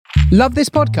Love this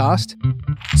podcast?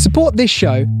 Support this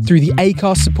show through the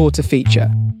Acast supporter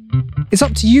feature. It's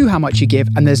up to you how much you give,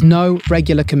 and there's no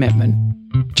regular commitment.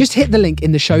 Just hit the link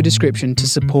in the show description to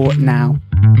support now.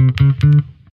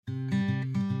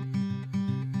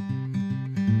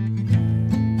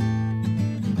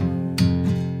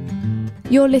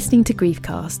 You're listening to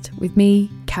Griefcast with me,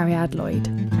 Cariad Lloyd.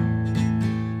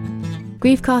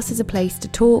 Griefcast is a place to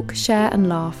talk, share and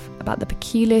laugh about the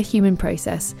peculiar human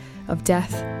process of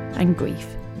death and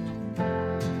grief.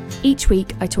 Each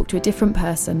week I talk to a different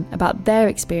person about their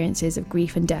experiences of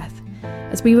grief and death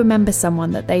as we remember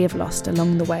someone that they have lost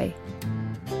along the way,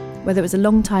 whether it was a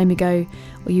long time ago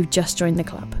or you've just joined the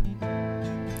club.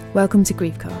 Welcome to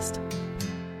Griefcast.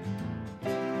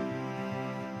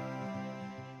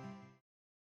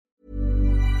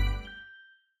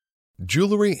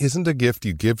 Jewelry isn't a gift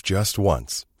you give just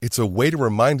once. It's a way to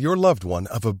remind your loved one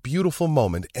of a beautiful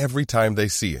moment every time they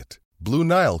see it. Blue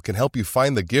Nile can help you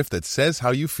find the gift that says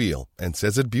how you feel and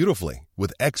says it beautifully,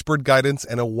 with expert guidance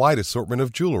and a wide assortment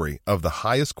of jewelry of the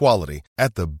highest quality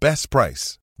at the best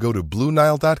price. Go to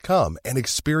BlueNile.com and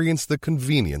experience the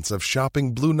convenience of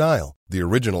shopping Blue Nile, the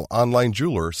original online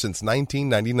jeweler since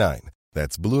 1999.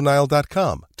 That's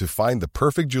BlueNile.com to find the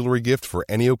perfect jewelry gift for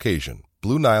any occasion.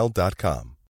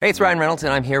 BlueNile.com. Hey, it's Ryan Reynolds,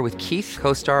 and I'm here with Keith,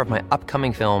 co-star of my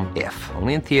upcoming film, If,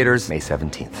 only in theaters May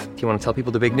 17th. Do you want to tell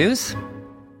people the big news?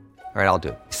 All right, I'll do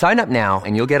it. Sign up now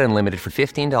and you'll get unlimited for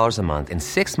 $15 a month and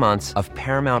 6 months of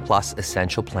Paramount Plus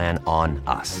Essential Plan on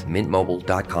us.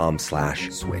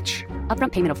 MintMobile.com/switch.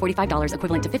 Upfront payment of $45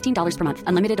 equivalent to $15 per month.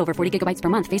 Unlimited over 40 gigabytes per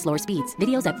month. Face lower speeds.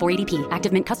 Videos at 480p.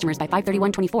 Active Mint customers by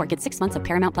 531.24 get 6 months of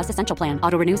Paramount Plus Essential Plan.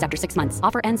 Auto renews after 6 months.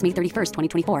 Offer ends May 31st,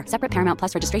 2024. Separate Paramount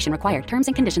Plus registration required. Terms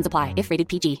and conditions apply if rated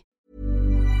PG.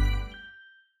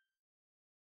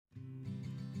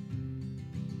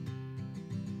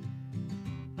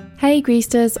 Hey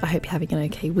Greasters, I hope you're having an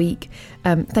okay week.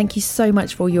 Thank you so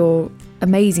much for your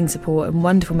amazing support and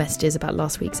wonderful messages about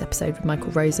last week's episode with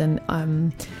Michael Rosen.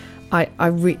 I'm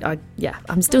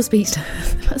still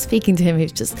speaking to him.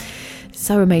 He's just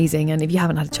so amazing, and if you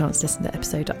haven't had a chance to listen to the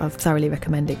episode, I thoroughly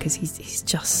recommend it because he's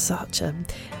just such an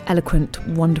eloquent,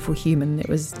 wonderful human. It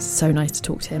was so nice to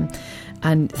talk to him.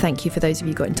 And thank you for those of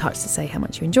you who got in touch to say how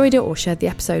much you enjoyed it or shared the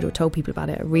episode or told people about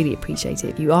it. I really appreciate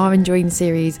it. If you are enjoying the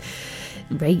series,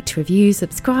 rate, review,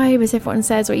 subscribe, as everyone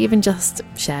says, or even just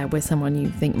share with someone you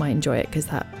think might enjoy it, because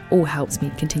that all helps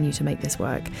me continue to make this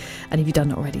work. And if you've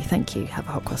done it already, thank you. Have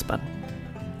a hot cross bun.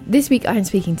 This week I am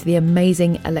speaking to the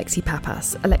amazing Alexi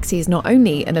Pappas. Alexi is not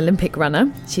only an Olympic runner,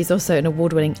 she's also an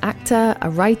award-winning actor, a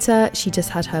writer. She just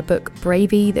had her book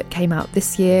Bravey that came out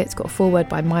this year. It's got a foreword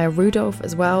by Maya Rudolph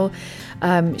as well.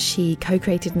 She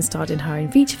co-created and starred in her own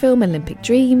feature film Olympic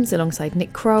Dreams alongside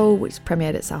Nick Kroll, which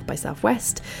premiered at South by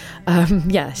Southwest.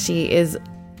 She is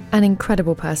an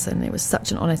incredible person. It was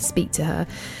such an honour to speak to her.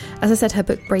 As I said, her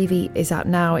book Bravey is out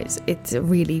now. It's a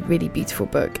really, really beautiful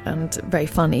book and very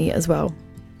funny as well.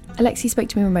 Alexi spoke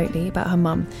to me remotely about her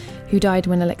mum, who died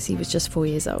when Alexi was just 4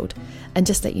 years old. And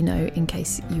just to let you know, in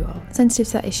case you are sensitive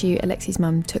to that issue, Alexi's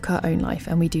mum took her own life,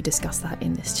 and we do discuss that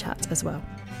in this chat as well.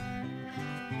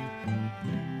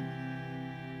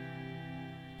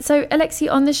 So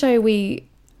Alexi, on the show,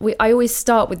 I always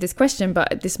start with this question,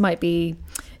 but this might be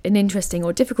an interesting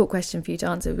or difficult question for you to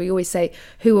answer. We always say,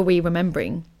 who are we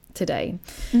remembering today?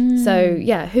 So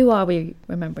yeah, who are we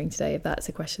remembering today? If that's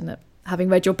a question that, having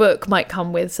read your book, might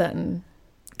come with certain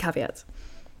caveats.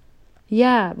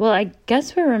 Yeah, well, I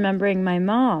guess we're remembering my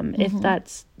mom, if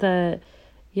that's the,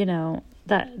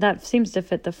 that seems to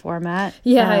fit the format.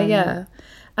 Yeah.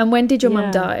 And when did your mum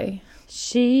die?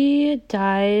 She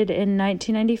died in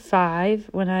 1995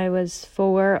 when I was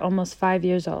 4, almost 5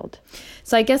 years old.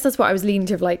 So I guess that's what I was leaning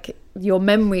to, like, your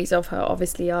memories of her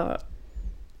obviously are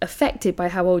affected by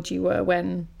how old you were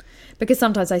when, because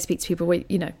sometimes I speak to people where,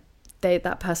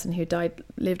 that person who died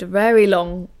lived a very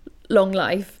long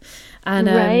life. And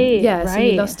so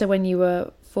you lost her when you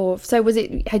were 4. So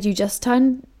had you just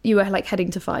turned, you were like heading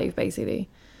to 5 basically?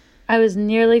 I was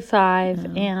nearly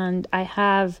 5 and I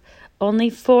have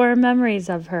only 4 memories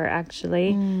of her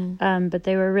actually, but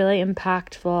they were really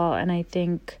impactful, and I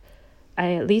think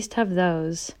I at least have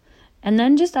those. And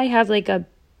then just I have like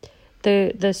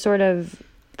the sort of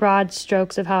broad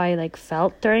strokes of how I like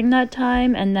felt during that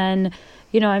time, and then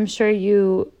I'm sure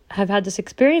you have had this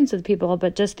experience with people,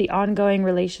 but just the ongoing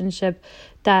relationship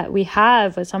that we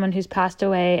have with someone who's passed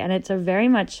away, and it's a very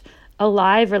much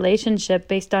alive relationship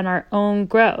based on our own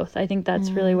growth. I think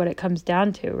that's really what it comes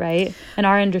down to, right? And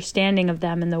our understanding of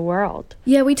them in the world.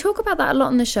 Yeah, we talk about that a lot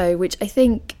on the show, which I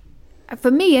think,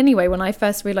 for me anyway, when I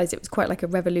first realised it was quite like a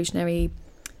revolutionary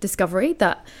discovery,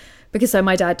 that because so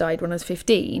my dad died when I was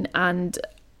 15, and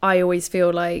I always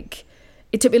feel like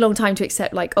it took me a long time to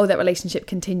accept, like, oh, that relationship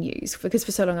continues, because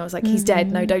for so long I was like, he's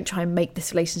dead, no, don't try and make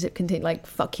this relationship continue, like,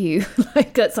 fuck you.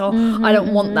 Like, that's all. I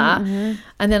don't want that.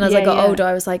 And then as I got older,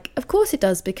 I was like, of course it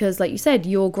does, because like you said,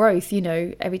 your growth, you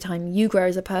know, every time you grow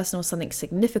as a person or something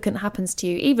significant happens to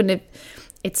you, even if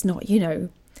it's not, you know,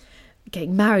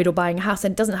 getting married or buying a house,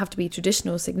 and it doesn't have to be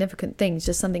traditional significant things,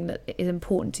 just something that is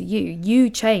important to you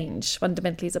change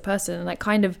fundamentally as a person, and that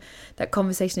kind of, that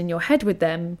conversation in your head with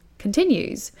them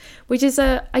continues, which is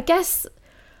I guess,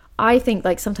 I think,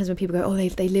 like, sometimes when people go, oh,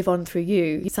 they live on through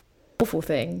you, it's an awful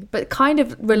thing, but it kind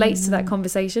of relates to that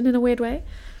conversation in a weird way.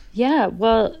 Yeah,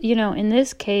 well, you know, in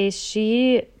this case,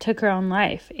 she took her own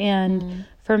life, and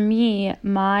for me,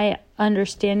 my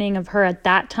understanding of her at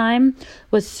that time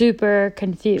was super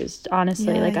confused,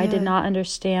 honestly. I did not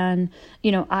understand,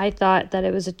 you know, I thought that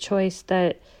it was a choice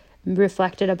that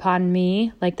reflected upon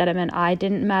me, like that it meant I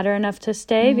didn't matter enough to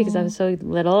stay because I was so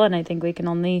little, and I think we can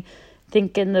only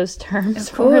think in those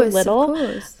terms when we're little.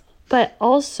 But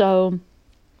also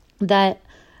that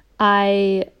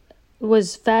I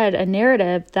was fed a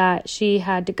narrative that she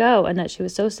had to go and that she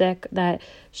was so sick that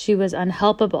she was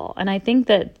unhelpable. And I think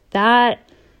that that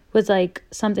was like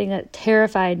something that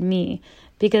terrified me,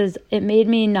 because it made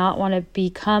me not want to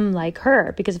become like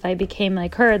her, because if I became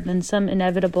like her, then some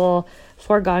inevitable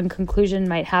foregone conclusion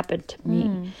might happen to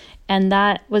me. And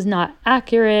that was not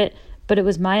accurate, but it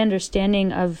was my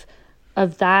understanding of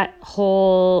that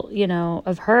whole, you know,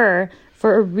 of her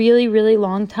for a really, really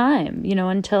long time, you know,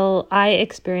 until I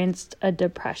experienced a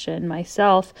depression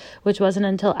myself, which wasn't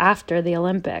until after the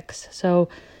Olympics. So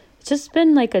it's just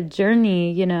been like a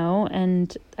journey, you know,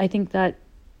 and I think that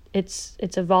it's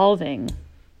evolving.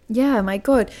 Yeah, my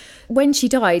God. When she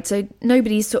died, so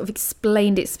nobody sort of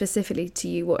explained it specifically to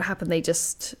you what happened. They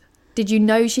just, did you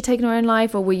know she'd taken her own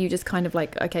life, or were you just kind of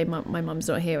like, okay, my mum's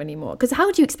not here anymore? Because how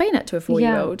would you explain that to a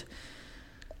 4-year-old?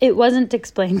 It wasn't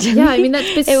explained to me. Yeah, I mean,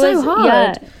 it's so hard.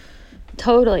 Yeah,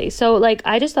 totally. So, like,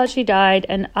 I just thought she died,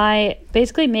 and I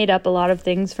basically made up a lot of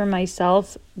things for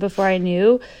myself before I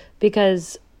knew,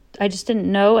 because I just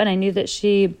didn't know, and I knew that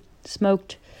she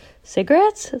smoked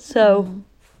cigarettes. So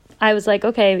I was like,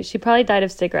 okay, she probably died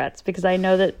of cigarettes, because I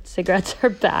know that cigarettes are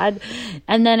bad.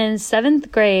 And then in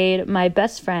 7th grade, my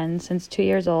best friend, since 2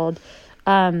 years old,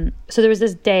 so there was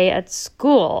this day at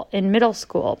school, in middle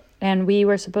school, and we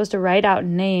were supposed to write out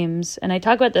names. And I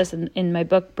talk about this in my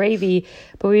book, Bravey,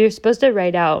 but we were supposed to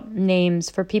write out names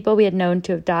for people we had known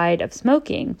to have died of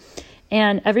smoking.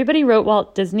 And everybody wrote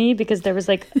Walt Disney, because there was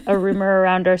like a rumor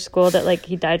around our school that like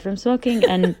he died from smoking.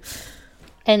 And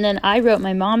then I wrote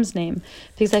my mom's name,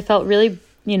 because I felt really,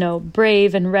 you know,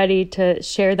 brave and ready to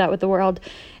share that with the world.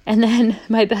 And then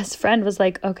my best friend was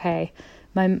like, okay,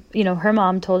 her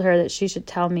mom told her that she should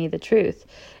tell me the truth.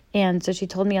 And so she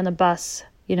told me on the bus,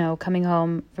 you know, coming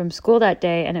home from school that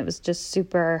day, and it was just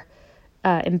super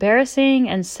embarrassing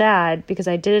and sad, because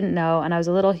I didn't know, and I was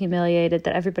a little humiliated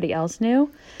that everybody else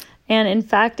knew. And in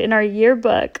fact, in our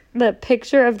yearbook, the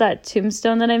picture of that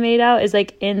tombstone that I made out is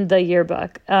like in the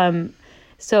yearbook.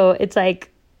 So it's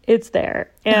like, it's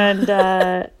there. And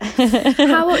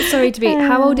how old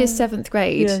is 7th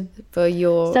grade for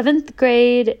your 7th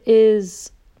grade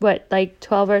is what, like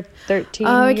 12 or 13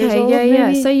 years old?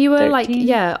 Yeah. So you were 13?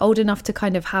 like, old enough to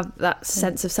kind of have that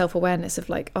sense of self-awareness of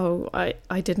like, oh,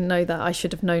 I didn't know that, I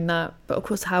should have known that. But of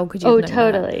course, how could you have known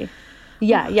totally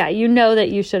that? Yeah, you know that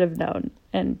you should have known.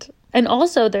 And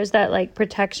also there's that like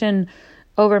protection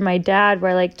over my dad,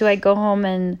 where like, do I go home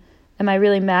and am I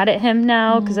really mad at him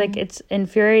now? Because like it's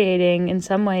infuriating in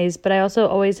some ways, but I also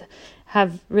always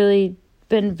have really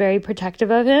been very protective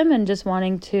of him, and just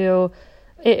wanting to,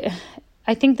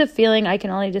 I think the feeling I can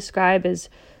only describe is,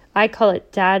 I call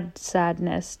it dad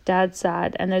sadness, dad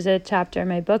sad. And there's a chapter in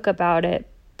my book about it,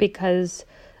 because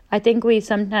I think we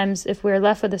sometimes, if we're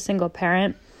left with a single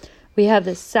parent, we have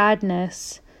this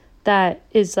sadness that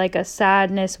is like a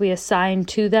sadness we assign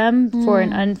to them for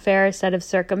an unfair set of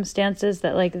circumstances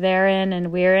that like they're in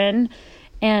and we're in.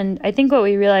 And I think what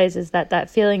we realize is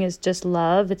that feeling is just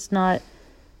love. It's not,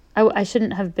 I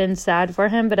shouldn't have been sad for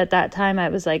him, but at that time I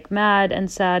was like mad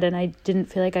and sad, and I didn't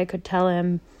feel like I could tell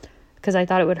him, because I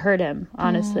thought it would hurt him,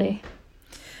 honestly.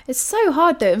 It's so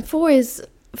hard though, and 4 is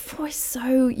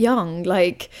so young.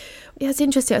 Like, yeah, it's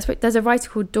interesting. There's a writer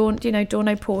called Dawn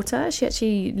Porter. She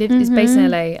actually is based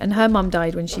in LA, and her mum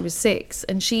died when she was 6,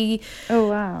 and she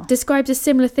described a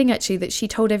similar thing actually, that she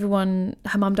told everyone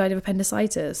her mum died of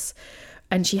appendicitis,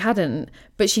 and she hadn't,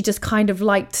 but she just kind of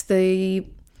liked the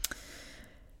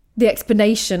the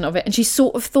explanation of it, and she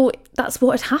sort of thought that's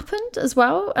what had happened as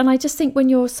well. And I just think when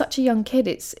you're such a young kid,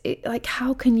 it's like,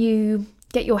 how can you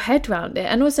get your head around it?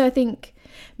 And also I think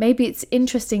maybe it's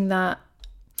interesting that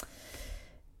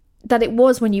it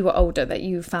was when you were older that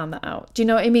you found that out. Do you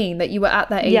know what I mean? That you were at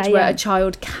that age where a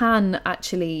child can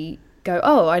actually go,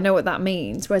 oh, I know what that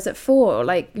means. Whereas at 4,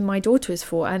 like my daughter is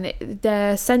 4, and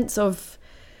their sense of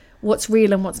what's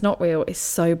real and what's not real is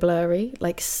so blurry,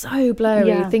 like so blurry.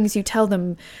 Yeah. Things you tell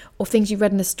them or things you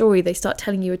read in a story, they start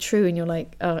telling you are true, and you're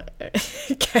like, oh,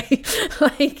 okay.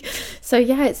 Like, so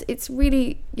yeah, it's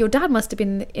really, your dad must have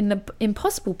been in an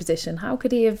impossible position. How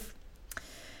could he have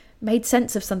made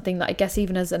sense of something that I guess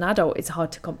even as an adult it's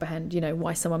hard to comprehend, you know,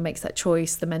 why someone makes that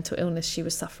choice, the mental illness she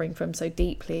was suffering from so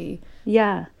deeply.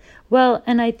 Yeah. Well,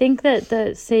 and I think that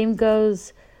the same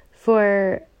goes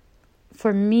for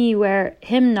me, where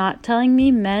him not telling me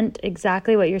meant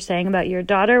exactly what you're saying about your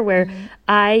daughter, where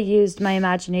I used my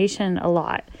imagination a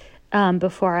lot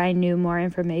before I knew more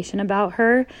information about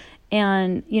her.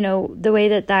 And, you know, the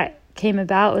way that came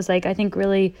about was like, I think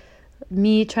really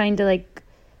me trying to like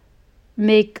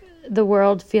make the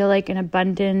world feel like an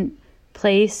abundant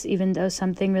place, even though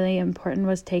something really important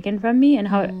was taken from me. And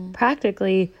how it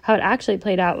actually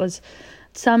played out was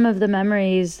some of the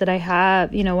memories that I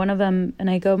have, you know, one of them, and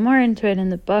I go more into it in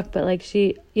the book, but like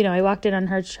she, you know, I walked in on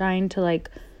her trying to like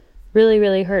really,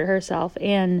 really hurt herself.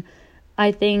 And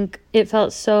I think it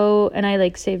felt so, and I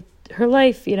like saved her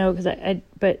life, you know, because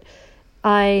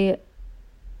I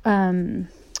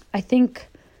think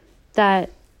that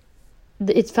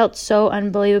it felt so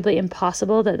unbelievably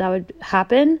impossible that would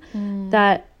happen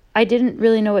that I didn't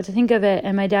really know what to think of it,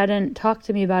 and my dad didn't talk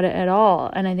to me about it at all.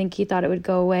 And I think he thought it would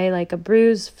go away like a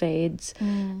bruise fades.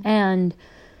 And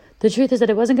the truth is that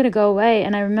it wasn't going to go away.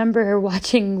 And I remember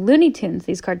watching Looney Tunes,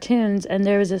 these cartoons, and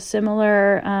there was a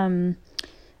similar,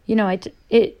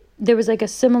 there was like a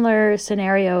similar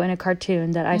scenario in a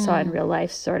cartoon that I saw in real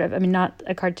life, sort of. I mean, not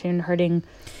a cartoon hurting.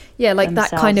 Yeah, like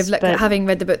that kind of, like, having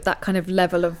read the book, that kind of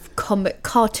level of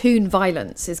cartoon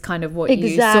violence is kind of what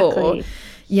you saw.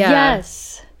 Yeah.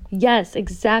 Yes,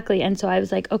 exactly. And so I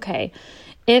was like, okay,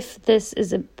 if this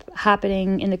is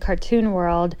happening in the cartoon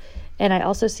world, and I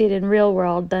also see it in real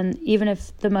world, then even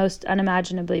if the most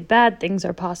unimaginably bad things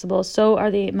are possible, so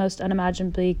are the most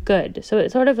unimaginably good. So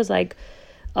it sort of was like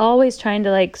always trying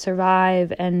to like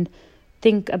survive and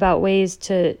think about ways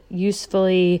to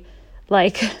usefully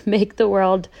like make the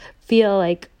world feel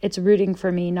like it's rooting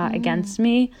for me, not against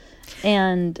me.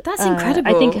 And that's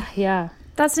incredible. I think, yeah,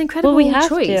 that's an incredible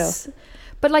choice.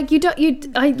 But like you don't,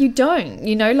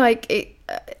 you know, like it,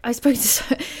 I spoke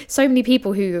to so many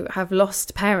people who have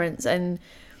lost parents, and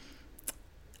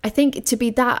I think to be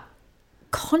that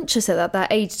conscious at that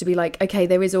age, to be like, okay,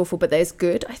 there is awful, but there's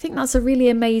good. I think that's a really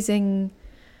amazing,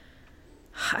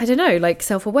 I don't know, like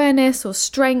self-awareness or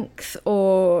strength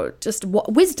or just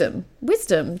wisdom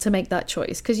to make that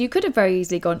choice. Because you could have very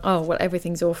easily gone, oh, well,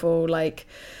 everything's awful, like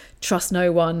trust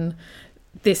no one,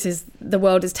 the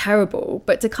world is terrible.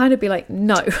 But to kind of be like,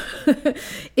 no,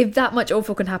 if that much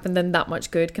awful can happen, then that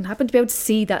much good can happen. To be able to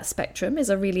see that spectrum is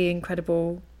a really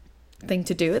incredible thing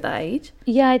to do at that age.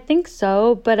 Yeah, I think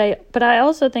so. But I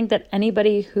also think that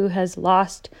anybody who has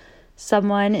lost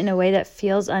someone in a way that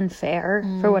feels unfair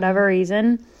for whatever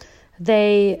reason,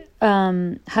 they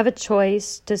have a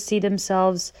choice to see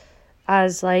themselves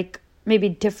as like maybe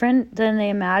different than they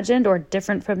imagined, or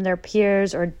different from their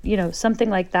peers, or, you know,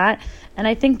 something like that. And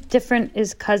I think different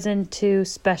is cousin to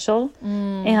special,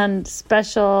 and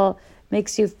special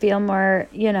makes you feel more,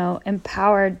 you know,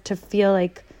 empowered to feel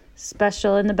like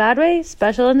special in the bad way,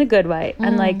 special in the good way.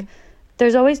 And like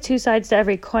there's always two sides to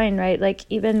every coin, right? Like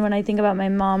even when I think about my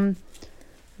mom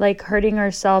like hurting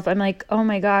herself, I'm like, oh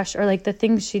my gosh, or like the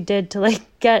things she did to like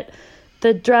get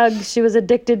the drugs she was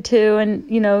addicted to, and,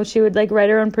 you know, she would like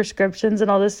write her own prescriptions and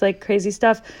all this like crazy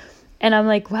stuff. And I'm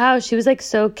like, wow, she was like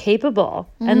so capable.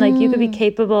 And like you could be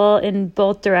capable in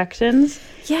both directions.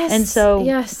 Yes. And so,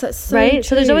 yes, that's so right. true.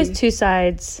 So there's always two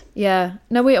sides. Yeah.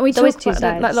 No, we always talk two about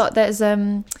sides. that a lot. There's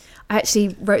I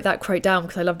actually wrote that quote down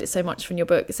because I loved it so much from your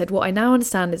book. It said, what I now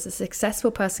understand is a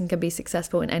successful person can be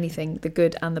successful in anything, the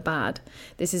good and the bad.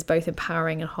 This is both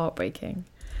empowering and heartbreaking.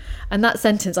 And that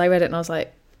sentence, I read it and I was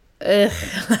like, ugh,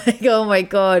 like, oh my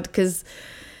God. Because,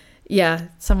 yeah,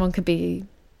 someone could be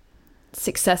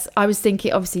success. I was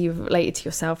thinking, obviously you've related to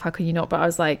yourself, how can you not? But I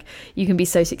was like, you can be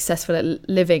so successful at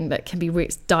living that can be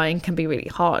dying can be really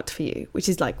hard for you, which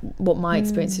is like what my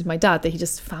experience with my dad, that he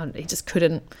just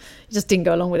didn't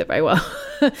go along with it very well.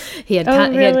 he had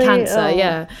cancer,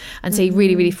 yeah, and so he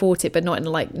really fought it, but not in a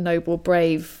like noble,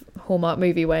 brave, Hallmark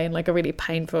movie way, in like a really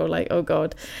painful, like, oh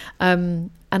God. And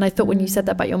I thought when you said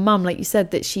that about your mum, like you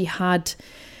said that she had,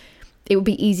 it would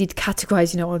be easy to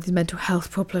categorize, you know, all these mental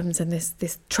health problems and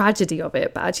this tragedy of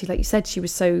it. But actually, like you said, she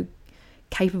was so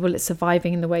capable at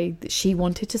surviving in the way that she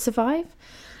wanted to survive.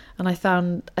 And I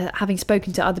found, having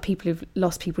spoken to other people who've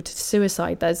lost people to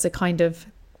suicide, there's a kind of,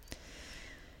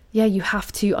 yeah, you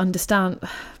have to understand.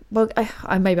 Well,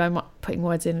 maybe I'm putting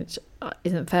words in which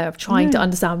isn't fair, of trying to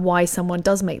understand why someone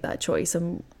does make that choice.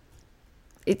 And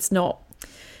it's not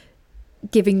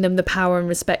giving them the power and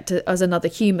respect as another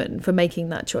human for making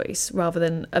that choice rather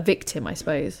than a victim, I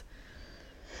suppose.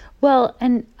 Well,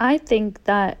 and I think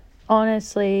that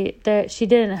honestly that she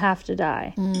didn't have to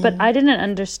die, but I didn't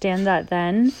understand that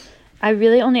then. I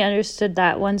really only understood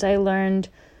that once I learned,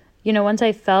 you know, once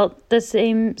I felt the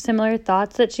similar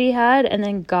thoughts that she had, and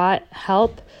then got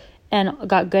help, and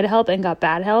got good help and got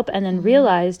bad help, and then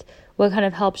realized what kind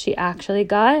of help she actually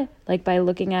got, like by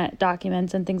looking at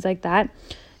documents and things like that,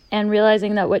 and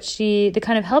realizing that the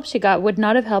kind of help she got would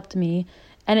not have helped me.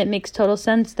 And it makes total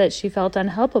sense that she felt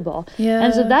unhelpable. Yeah.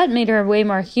 And so that made her way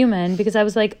more human, because I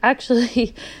was like,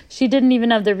 actually, she didn't even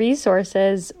have the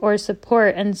resources or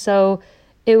support. And so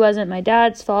it wasn't my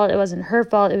dad's fault. It wasn't her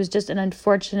fault. It was just an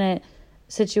unfortunate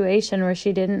situation where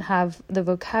she didn't have the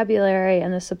vocabulary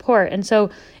and the support. And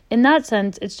so in that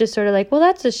sense, it's just sort of like, well,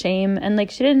 that's a shame. And like,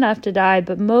 she didn't have to die.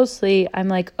 But mostly I'm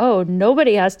like, oh,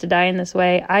 nobody has to die in this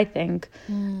way, I think.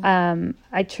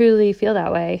 I truly feel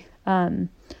that way.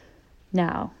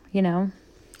 Now, you know.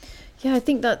 Yeah, I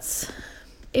think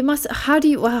it must, how do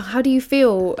you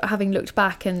feel having looked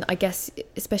back? And I guess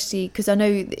especially because I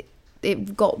know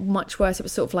it got much worse. It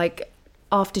was sort of like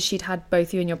after she'd had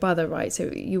both you and your brother, right?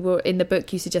 So you were, in the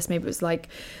book you suggest maybe it was like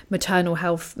maternal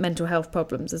health, mental health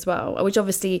problems as well, which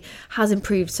obviously has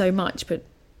improved so much, but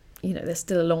you know, there's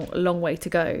still a long way to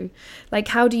go. Like,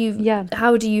 how do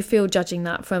you feel judging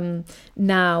that from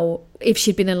now? If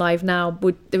she'd been alive now,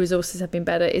 would the resources have been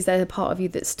better? Is there a part of you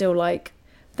that's still like,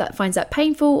 that finds that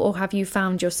painful, or have you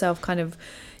found yourself kind of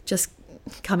just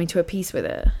coming to a peace with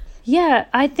it? Yeah,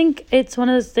 I think it's one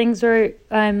of those things where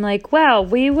I'm like, wow,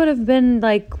 we would have been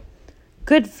like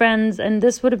good friends and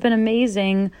this would have been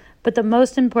amazing. But the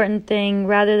most important thing,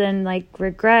 rather than like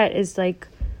regret, is like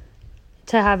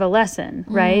to have a lesson,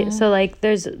 right? So like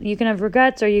you can have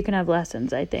regrets or you can have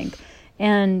lessons, I think.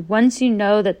 And once you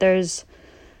know that there's,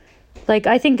 like,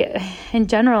 I think in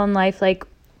general in life, like,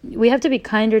 we have to be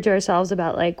kinder to ourselves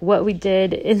about like what we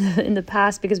did in the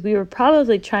past, because we were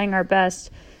probably trying our best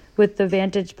with the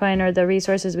vantage point or the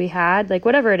resources we had, like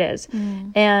whatever it is.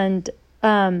 And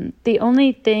the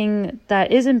only thing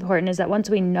that is important is that once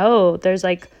we know there's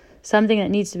like something that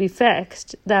needs to be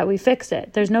fixed, that we fix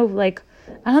it. There's no like,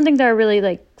 I don't think there are really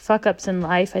like fuck ups in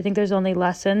life. I think there's only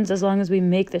lessons as long as we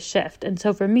make the shift. And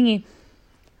so for me,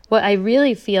 what I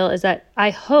really feel is that I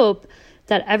hope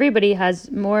that everybody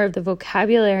has more of the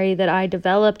vocabulary that I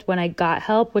developed when I got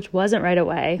help, which wasn't right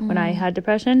away when I had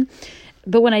depression.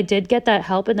 But when I did get that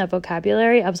help and that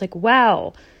vocabulary, I was like,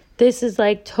 wow, this is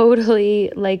like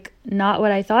totally like not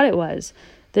what I thought it was.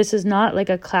 This is not like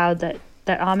a cloud that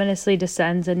ominously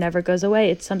descends and never goes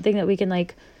away. It's something that we can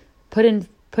like put in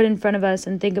front of us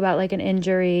and think about like an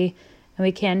injury, and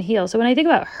we can heal. So when I think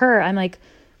about her, I'm like,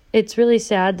 it's really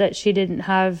sad that she didn't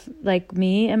have like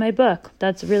me in my book.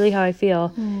 That's really how I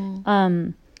feel.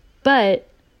 But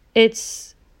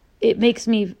it makes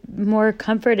me more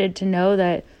comforted to know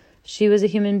that she was a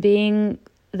human being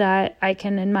that I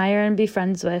can admire and be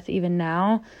friends with even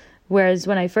now. Whereas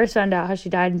when I first found out how she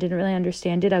died and didn't really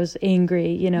understand it, I was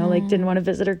angry, you know, like didn't want to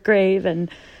visit her grave and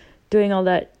doing all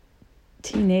that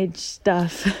teenage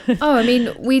stuff. Oh, I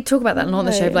mean, we talk about that on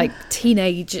the show, like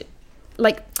teenage,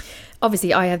 like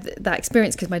obviously I had that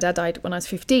experience because my dad died when I was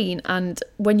 15, and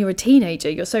when you're a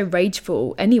teenager you're so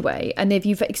rageful anyway, and if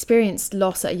you've experienced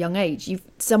loss at a young age,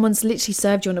 someone's literally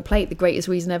served you on a plate the greatest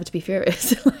reason ever to be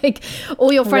furious. Like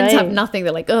all your friends have nothing,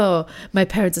 they're like, oh, my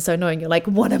parents are so annoying, you're like,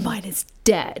 one of mine is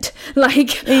dead.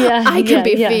 Like I can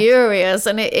be furious,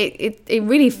 and it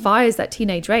really fires that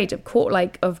teenage rage. Of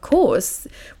course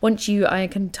once I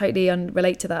can totally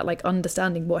relate to that, like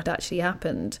understanding what had actually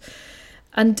happened,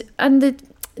 and the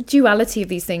duality of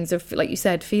these things of, like you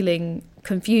said, feeling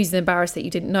confused and embarrassed that you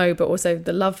didn't know, but also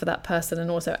the love for that person, and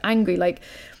also angry. Like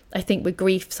I think with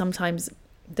grief, sometimes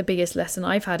the biggest lesson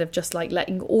I've had of just like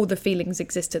letting all the feelings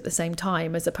exist at the same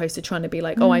time, as opposed to trying to be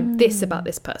like, oh, I'm this about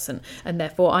this person and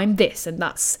therefore I'm this, and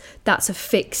that's a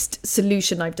fixed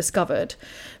solution I've discovered.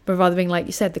 But rather being, like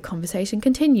you said, the conversation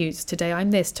continues. Today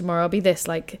I'm this, tomorrow I'll be this.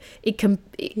 Like it can,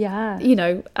 you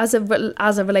know, as a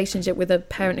relationship with a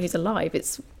parent who's alive,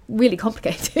 it's really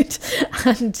complicated.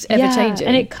 and ever changing.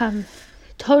 And it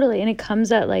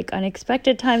comes at like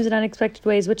unexpected times and unexpected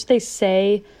ways, which they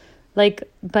say, like,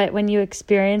 but when you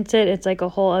experience it, it's like a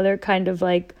whole other kind of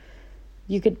like,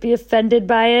 you could be offended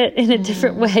by it in a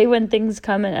different way when things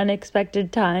come at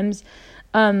unexpected times.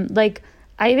 Like,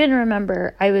 I even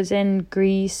remember I was in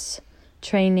Greece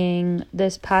training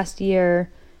this past year,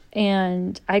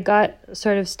 and I got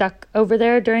sort of stuck over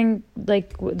there during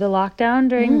like the lockdown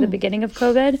during the beginning of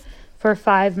COVID for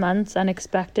 5 months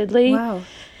unexpectedly. Wow.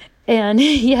 And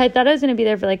I thought I was going to be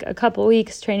there for like a couple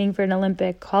weeks training for an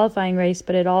Olympic qualifying race,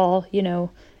 but it all,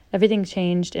 everything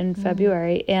changed in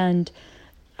February. And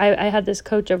I had this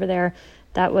coach over there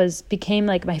that became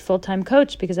like my full-time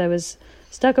coach because I was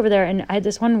stuck over there, and I had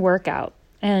this one workout,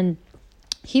 and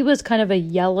he was kind of a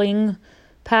yelling,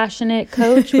 passionate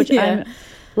coach, which I'm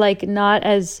like not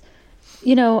as,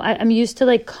 I'm used to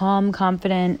like calm,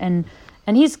 confident, and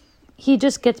he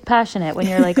just gets passionate when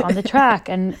you're like on the track.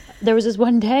 And there was this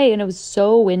one day, and it was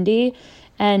so windy,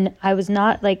 and I was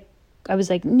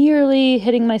like nearly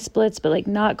hitting my splits, but like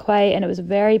not quite, and it was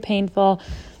very painful.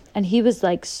 And he was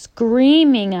like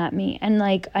screaming at me, and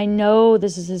like, I know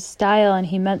this is his style and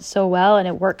he meant so well and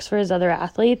it works for his other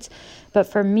athletes, but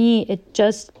for me it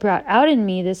just brought out in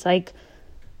me this like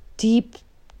deep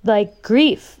like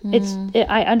grief.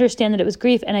 I understand that it was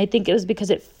grief, and I think it was because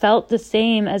it felt the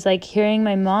same as like hearing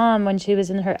my mom when she was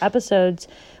in her episodes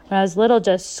when I was little,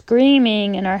 just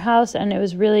screaming in our house, and it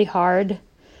was really hard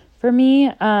for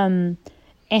me. And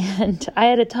I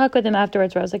had a talk with him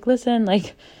afterwards where I was like, listen,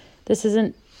 like, this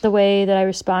isn't the way that I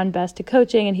respond best to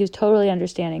coaching, and he was totally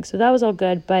understanding. So that was all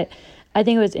good, but I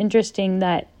think it was interesting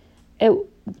that it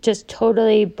just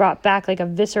totally brought back like a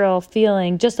visceral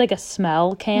feeling, just like a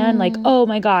smell can. Like, oh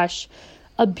my gosh,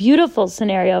 a beautiful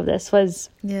scenario of this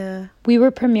was we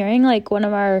were premiering like one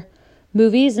of our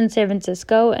movies in San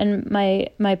Francisco, and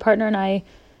my partner and I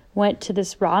went to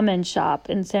this ramen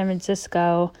shop in San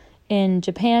Francisco in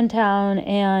Japantown,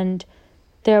 and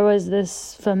there was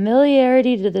this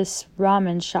familiarity to this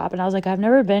ramen shop, and I was like, I've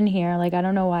never been here. Like, I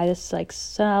don't know why this like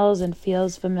smells and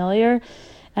feels familiar.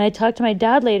 And I talked to my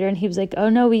dad later, and he was like, oh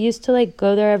no, we used to like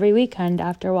go there every weekend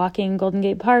after walking Golden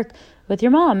Gate Park with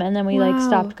your mom, and then we like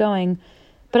stopped going.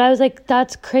 But I was like,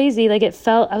 that's crazy. Like,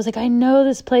 I was like, I know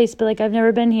this place, but like, I've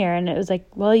never been here. And it was like,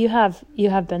 well, you have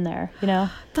been there,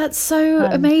 That's so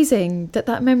amazing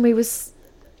that memory was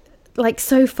like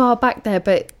so far back there,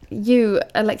 but you,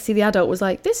 Alexi the adult, was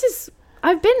like,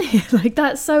 I've been here. Like,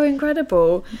 that's so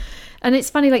incredible. And it's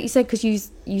funny, like you said, because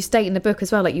you state in the book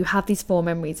as well, like, you have these 4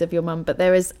 memories of your mum, but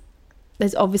there's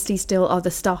obviously still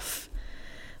other stuff,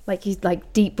 like,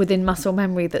 like deep within muscle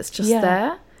memory that's just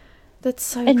there. That's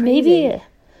so crazy.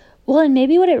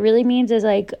 Maybe what it really means is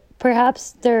like,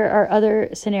 perhaps there are other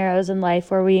scenarios in life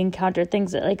where we encounter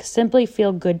things that like simply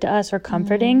feel good to us or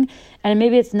comforting. And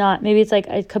maybe it's not, maybe it's like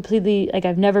I completely, like,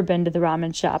 I've never been to the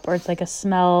ramen shop, or it's like a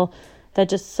smell that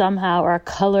just somehow, or a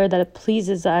color that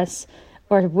pleases us,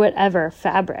 or whatever,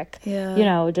 fabric,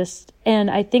 and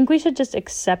I think we should just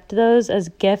accept those as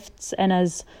gifts and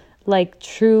as like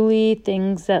truly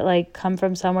things that like come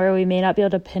from somewhere we may not be able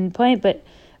to pinpoint, but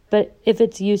if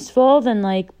it's useful, then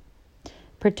like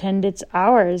pretend it's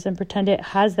ours and pretend it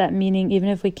has that meaning, even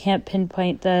if we can't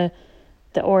pinpoint the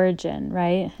origin,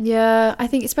 right? Yeah, I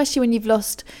think especially when you've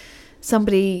lost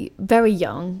somebody very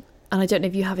young, and I don't know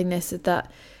if you're having this,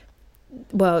 that,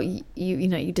 well,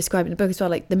 you describe in the book as well,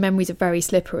 like the memories are very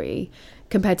slippery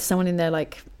compared to someone in their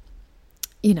like,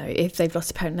 if they've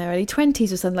lost a parent in their early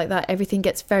 20s or something like that, everything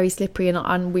gets very slippery.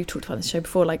 And we've talked about this show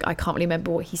before, like, I can't really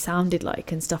remember what he sounded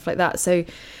like and stuff like that. So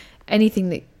anything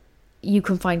that you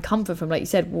can find comfort from, like you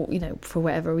said, well, for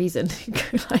whatever reason,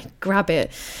 like, grab it.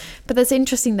 But that's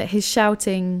interesting that his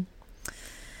shouting,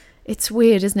 it's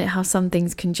weird, isn't it, how some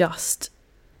things can just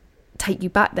take you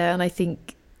back there. And I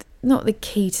think not the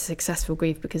key to successful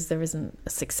grief, because there isn't a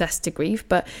success to grief,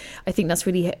 but I think that's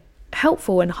really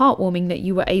helpful and heartwarming that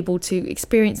you were able to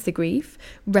experience the grief,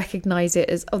 recognize it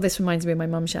as, oh, this reminds me of my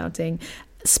mum shouting,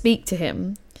 speak to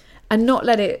him, and not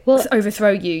let it overthrow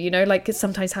you, like it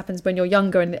sometimes happens when you're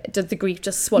younger and the grief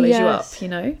just swallows you up,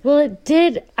 Well, it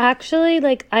did actually,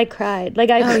 like, I cried.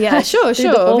 Like, I cried sure. The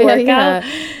whole workout.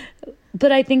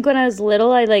 But I think when I was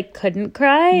little, I like couldn't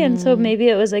cry. And so maybe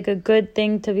it was like a good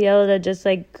thing to be able to just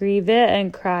like grieve it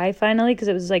and cry finally, because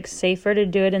it was like safer to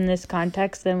do it in this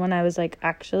context than when I was like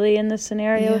actually in this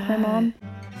scenario with my mom.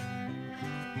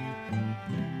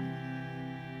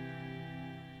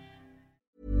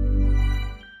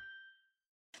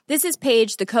 This is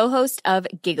Paige, the co-host of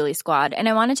Giggly Squad, and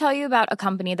I want to tell you about a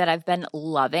company that I've been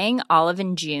loving, Olive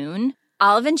 & June.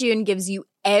 Olive & June gives you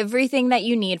everything that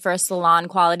you need for a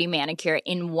salon-quality manicure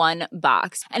in one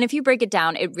box. And if you break it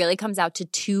down, it really comes out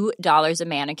to $2 a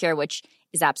manicure, which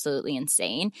is absolutely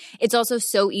insane. It's also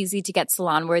so easy to get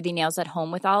salon-worthy nails at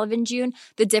home with Olive & June.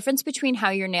 The difference between how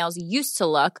your nails used to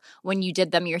look when you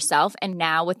did them yourself and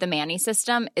now with the Mani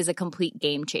system is a complete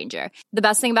game changer. The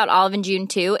best thing about Olive & June,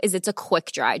 too, is it's a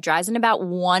quick dry. Dries in about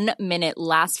 1 minute,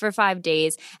 lasts for 5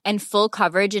 days, and full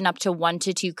coverage in up to 1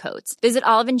 to 2 coats. Visit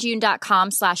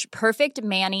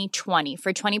oliveandjune.com/perfectmani20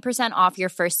 for 20% off your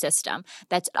first system.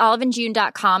 That's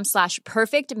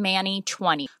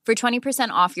oliveandjune.com/perfectmani20 for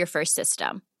 20% off your first system.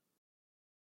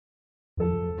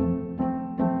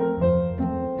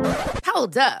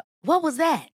 Hold up. What was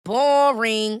that?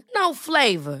 Boring. No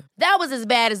flavor. That was as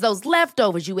bad as those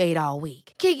leftovers you ate all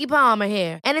week. Keke Palmer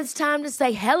here, and it's time to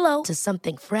say hello to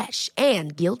something fresh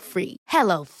and guilt-free.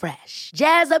 Hello Fresh.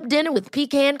 Jazz up dinner with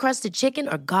pecan-crusted chicken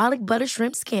or garlic butter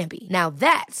shrimp scampi. Now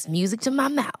that's music to my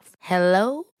mouth.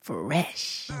 Hello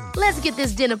Fresh. Let's get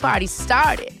this dinner party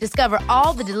started. Discover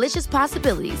all the delicious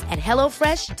possibilities at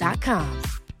hellofresh.com.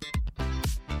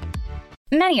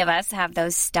 Many of us have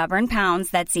those stubborn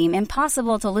pounds that seem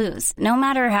impossible to lose, no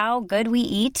matter how good we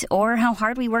eat or how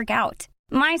hard we work out.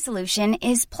 My solution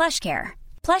is PlushCare.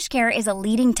 PlushCare is a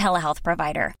leading telehealth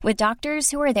provider with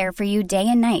doctors who are there for you day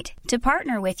and night to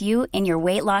partner with you in your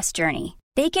weight loss journey.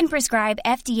 They can prescribe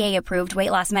FDA-approved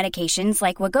weight loss medications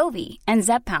like Wegovy and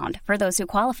Zepbound for those who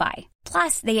qualify.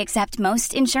 Plus, they accept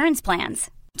most insurance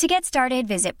plans. To get started,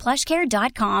 visit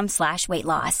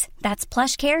plushcare.com/weightloss. That's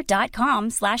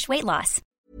plushcare.com/weightloss.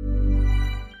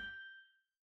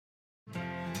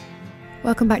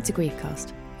 Welcome back to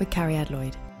Griefcast with Carrie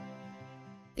Adloyd.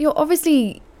 You're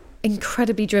obviously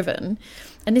incredibly driven,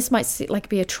 and this might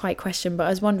be a trite question, but I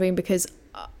was wondering because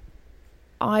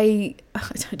I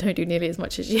don't do nearly as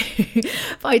much as you,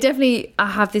 but I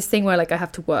have this thing where I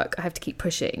have to work, I have to keep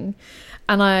pushing,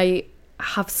 and I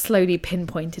have slowly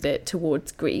pinpointed it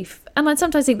towards grief. And I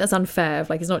sometimes think that's unfair,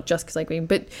 it's not just because I grieve,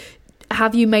 but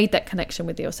have you made that connection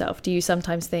with yourself? Do you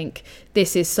sometimes think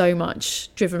this is so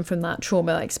much driven from that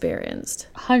trauma I experienced?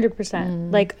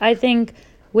 100%. I think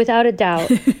without a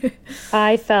doubt,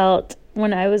 I felt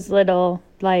when I was little,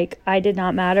 I did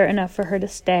not matter enough for her to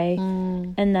stay.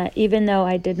 And that even though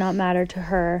I did not matter to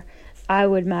her, I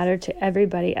would matter to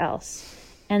everybody else.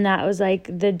 And that was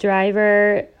the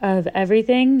driver of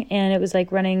everything. And it was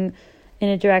running in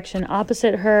a direction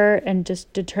opposite her and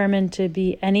just determined to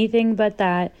be anything but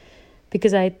that,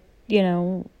 because I,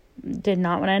 did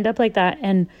not want to end up like that.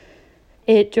 And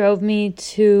it drove me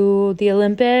to the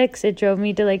Olympics. It drove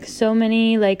me to so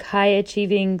many high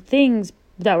achieving things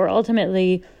that were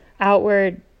ultimately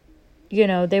outward,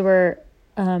 they were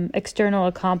external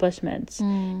accomplishments.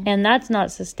 And that's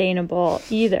not sustainable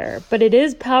either, but it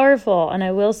is powerful. And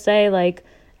I will say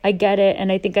I get it,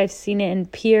 and I think I've seen it in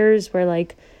peers where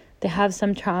they have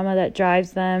some trauma that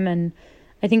drives them, and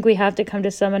I think we have to come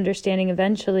to some understanding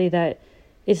eventually that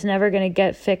it's never going to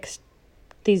get fixed.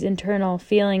 These internal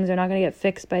feelings are not going to get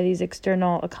fixed by these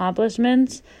external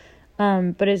accomplishments.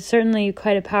 But it's certainly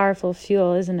quite a powerful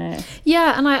fuel, isn't it?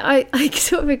 Yeah, and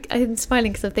I'm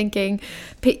smiling because I'm thinking,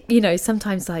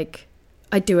 sometimes I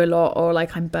do a lot, or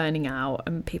I'm burning out,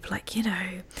 and people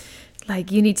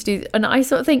you need to do, and I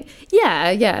sort of think,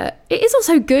 yeah, it is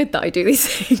also good that I do these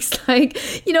things.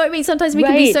 You know what I mean? Sometimes we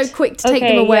can be so quick to take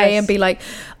them away and be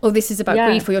oh, this is about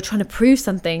grief, or you're trying to prove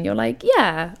something. You're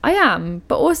yeah, I am,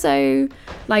 but also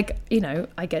I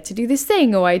get to do this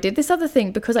thing, or I did this other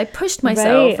thing because I pushed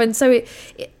myself. And so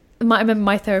I remember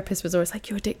my therapist was always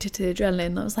you're addicted to the adrenaline.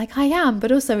 And I was I am,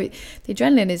 but also the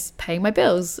adrenaline is paying my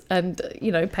bills and,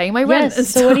 paying my rent. Yes,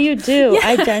 so what do you do? Yeah.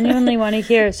 I genuinely want to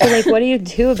hear. So what do you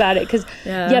do about it? Because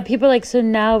people are so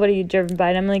now what are you driven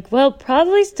by? And I'm well,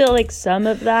 probably still some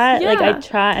of that. Yeah.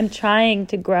 I'm trying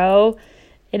to grow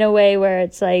in a way where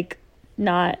it's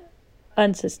not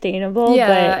unsustainable. Yeah,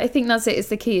 but I think that's it. It's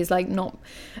the key is I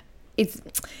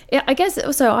guess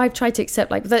also I've tried to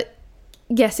accept that.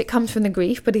 Yes, it comes from the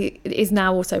grief, but it is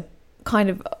now also kind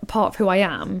of part of who I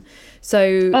am.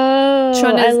 So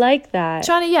I like that.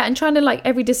 Trying to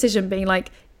every decision being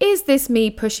is this me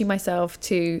pushing myself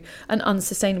to an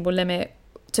unsustainable limit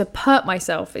to hurt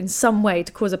myself in some way,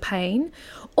 to cause a pain?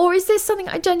 Or is this something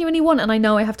I genuinely want and I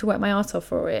know I have to work my ass off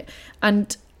for it?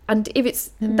 And if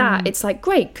it's that, it's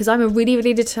great, because I'm a really,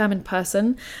 really determined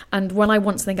person. And when I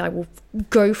want something, I will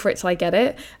go for it till I get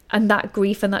it. And that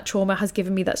grief and that trauma has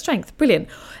given me that strength. Brilliant.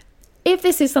 If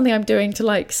this is something I'm doing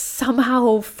to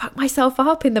somehow fuck myself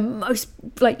up in the most,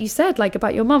 you said,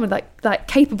 about your mum, that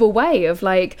capable way of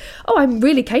oh, I'm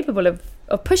really capable of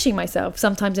pushing myself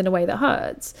sometimes in a way that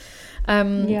hurts.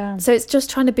 So it's just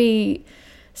trying to be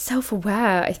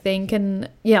self-aware, I think. And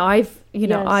yeah, I've, you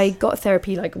know, I got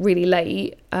therapy like really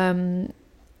late, and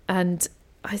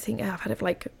I think I've had it for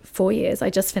like 4 years. I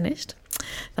just finished.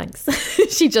 Thanks.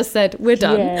 She just said, we're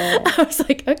done. Yeah. I was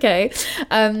like, okay.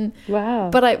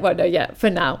 Wow. But for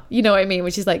now, you know what I mean?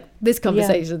 Which is like, this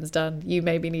conversation's done. You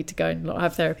maybe need to go and not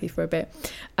have therapy for a bit.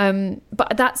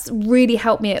 But that's really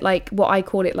helped me at like what I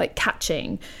call it like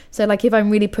catching. So like if I'm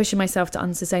really pushing myself to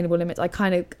unsustainable limits,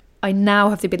 I now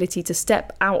have the ability to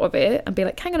step out of it and be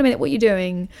like, hang on a minute, what are you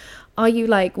doing? Are you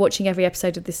like watching every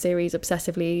episode of this series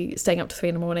obsessively, staying up to 3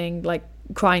 a.m, like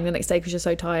crying the next day because you're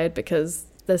so tired because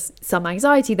there's some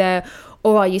anxiety there?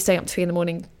 Or are you staying up to 3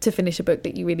 a.m. to finish a book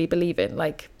that you really believe in?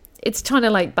 Like, it's trying to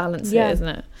like balance it, isn't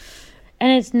it?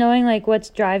 And it's knowing like what's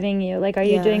driving you. Like, are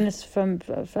you doing this from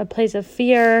a place of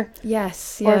fear?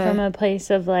 Yes. Or from a place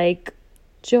of like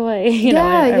joy, you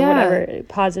know, or whatever,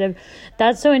 positive.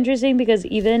 That's so interesting because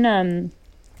even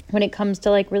when it comes to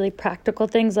like really practical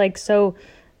things, like, so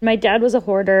my dad was a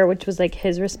hoarder, which was like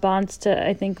his response to,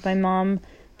 I think, my mom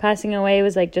passing away,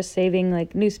 was like just saving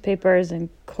like newspapers and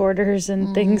quarters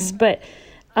and things. But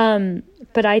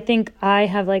I think I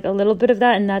have like a little bit of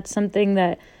that, and that's something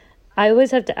that I always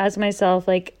have to ask myself,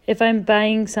 like, if I'm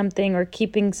buying something or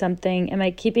keeping something, am I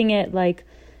keeping it like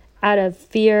out of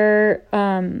fear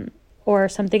or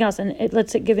something else? And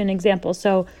let's give an example.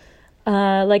 So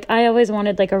like I always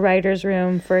wanted like a writer's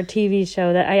room for a TV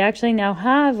show that I actually now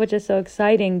have, which is so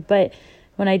exciting. But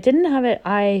when I didn't have it,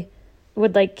 I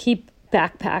would like keep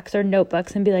backpacks or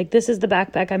notebooks and be like, this is the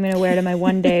backpack I'm going to wear to my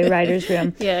one day writer's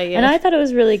room. And I thought it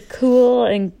was really cool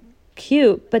and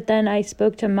cute. But then I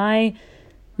spoke to my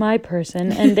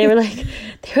person, and they were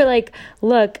like,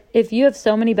 look, if you have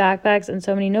so many backpacks and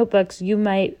so many notebooks, you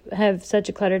might have such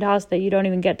a cluttered house that you don't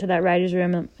even get to that writer's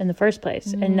room in the first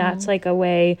place. And that's like a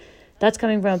way, that's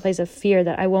coming from a place of fear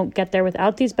that I won't get there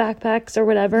without these backpacks or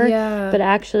whatever. But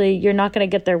actually you're not going to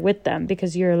get there with them,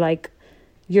 because you're like,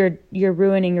 you're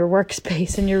ruining your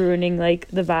workspace and you're ruining like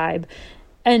the vibe.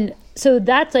 And so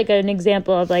that's like an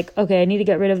example of like, okay, I need to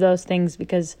get rid of those things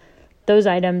because those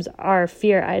items are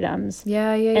fear items.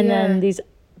 And then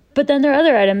but then there are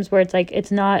other items where it's like, it's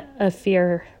not a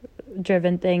fear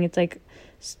driven thing. It's like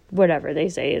whatever they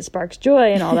say, it sparks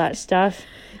joy and all that stuff.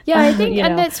 I think,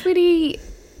 and it's really,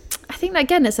 I think that,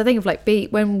 again, it's a thing of like,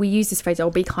 when we use this phrase,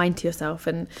 be kind to yourself.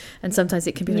 And sometimes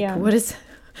it can be like, what is,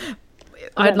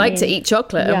 I'd like to eat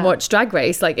chocolate and watch Drag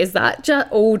Race. Like, is that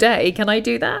just all day? Can I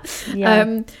do that?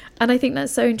 And I think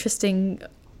that's so interesting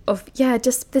of,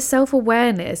 just the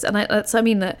self-awareness. And I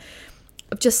mean that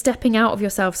of just stepping out of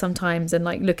yourself sometimes and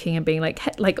like looking and being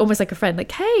like almost like a friend,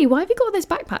 like, hey, why have you got those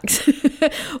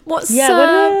backpacks? What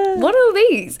are all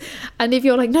these? And if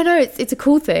you're like, no, it's a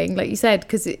cool thing, like you said,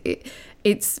 because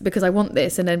it's because I want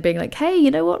this, and then being like, hey, you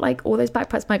know what, like all those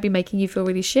backpacks might be making you feel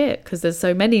really shit because there's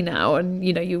so many now, and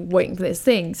you know, you're waiting for this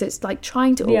thing. So it's like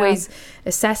trying to always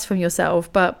assess from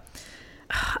yourself. But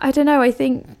I don't know, I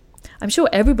think, I'm sure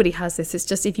everybody has this. It's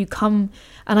just if you come,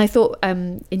 and I thought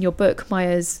in your book,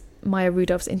 Maya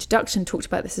Rudolph's introduction talked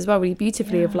about this as well really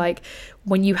beautifully, of like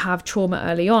when you have trauma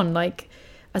early on, like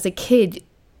as a kid,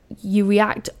 you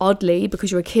react oddly because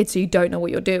you're a kid, so you don't know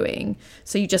what you're doing,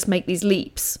 so you just make these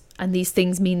leaps, and these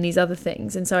things mean these other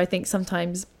things. And so I think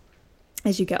sometimes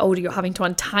as you get older, you're having to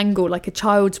untangle like a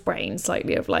child's brain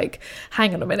slightly of like,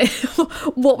 hang on a minute,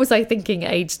 what was I thinking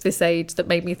this age that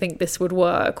made me think this would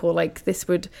work, or like this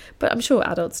would, but I'm sure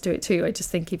adults do it too. I just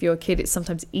think if you're a kid, it's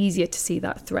sometimes easier to see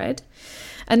that thread.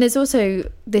 And there's also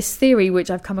this theory,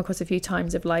 which I've come across a few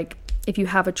times, of like, if you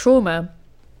have a trauma,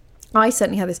 I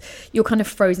certainly have this, you're kind of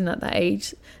frozen at that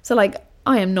age. So like,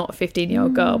 I am not a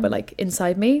 15-year-old girl, but like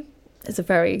inside me, there's a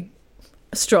very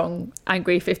strong,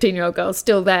 angry 15-year-old girl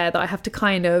still there that I have to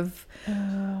kind of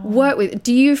work with.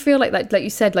 Do you feel like that? Like you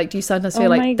said, like, do you sometimes feel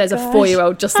like there's a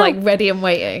 4-year-old just like ready and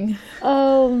waiting?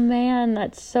 Oh man,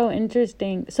 that's so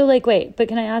interesting. So like, wait, but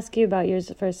can I ask you about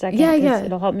yours for a second? Yeah.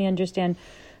 It'll help me understand.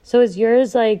 So is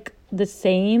yours like the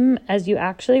same as you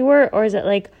actually were, or is it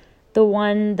like the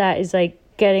one that is like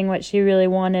getting what she really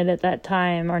wanted at that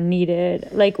time or needed?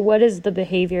 Like, what is the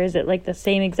behavior? Is it like the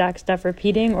same exact stuff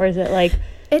repeating, or is it like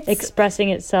it's expressing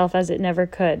itself as it never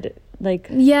could? Like,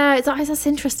 that's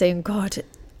interesting. God,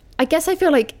 I guess I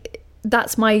feel like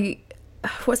that's my,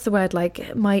 what's the word,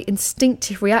 like my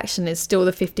instinctive reaction is still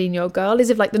the 15-year-old girl, as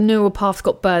if like the neural paths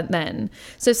got burnt then.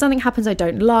 So if something happens I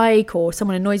don't like, or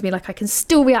someone annoys me, like I can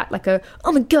still react like a,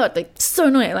 oh my god, like so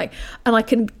annoying, like, and I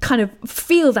can kind of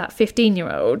feel that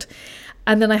 15-year-old.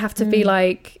 And then I have to be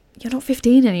like, you're not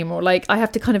 15 anymore. Like, I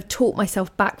have to kind of talk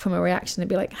myself back from a reaction and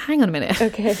be like, hang on a minute.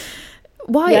 Okay.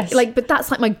 Why? Yes. Like, but that's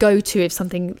like my go-to if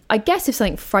something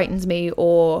frightens me,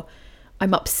 or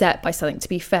I'm upset by something, to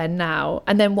be fair now.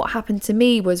 And then what happened to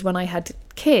me was when I had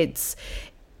kids,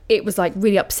 it was like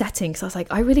really upsetting, because I was like,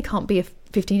 I really can't be a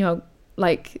 15-year-old.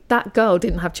 Like, that girl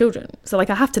didn't have children, so like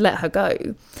I have to let her go.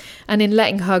 And in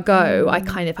letting her go, I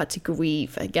kind of had to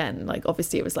grieve again. Like,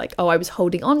 obviously it was like, oh, I was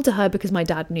holding on to her because my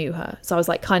dad knew her, so I was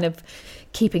like kind of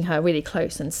keeping her really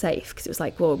close and safe, because it was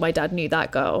like, well, my dad knew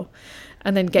that girl.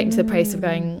 And then getting to the place of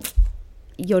going,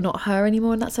 you're not her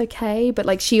anymore, and that's okay. But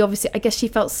like, she obviously, I guess she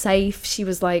felt safe. She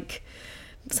was like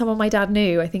someone my dad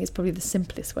knew. I think it's probably the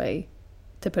simplest way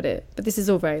to put it, but this is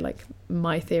all very like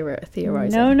my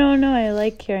theorizing. No, I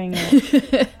like hearing it,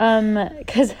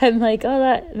 because I'm like, oh,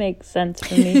 that makes sense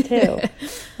for me too.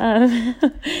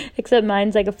 Except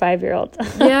mine's like a 5-year-old.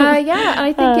 yeah, and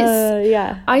I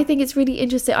think I think it's really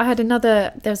interesting.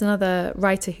 There was another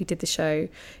writer who did the show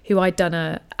who I'd done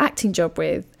a acting job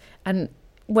with, and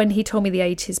when he told me the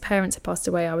age his parents had passed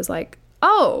away, I was like,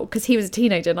 oh, because he was a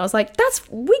teenager, and I was like,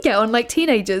 we get on like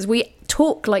teenagers, we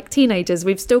talk like teenagers,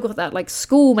 we've still got that like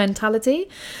school mentality.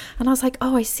 And I was like,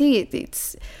 oh, I see it.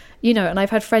 It's, you know, and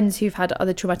I've had friends who've had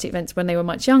other traumatic events when they were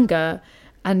much younger,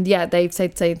 and yeah, they've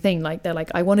said the same thing. Like, they're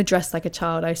like, I want to dress like a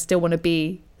child, I still want to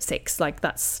be 6, like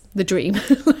that's the dream.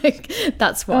 Like,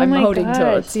 that's what I'm holding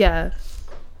towards. Yeah.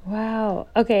 Wow.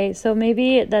 Okay, so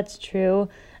maybe that's true.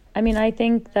 I mean, I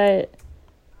think that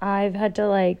I've had to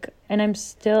like, and I'm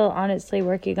still honestly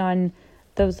working on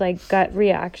those like gut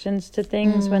reactions to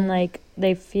things when like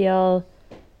they feel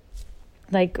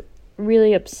like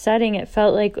really upsetting. It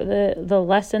felt like the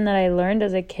lesson that I learned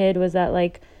as a kid was that,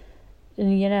 like,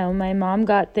 you know, my mom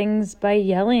got things by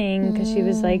yelling because she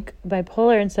was like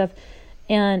bipolar and stuff.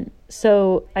 And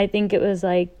so I think it was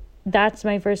like, that's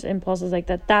my first impulse, is like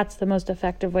that's the most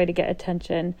effective way to get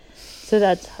attention. So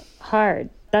that's hard.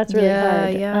 That's really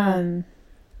hard. Yeah.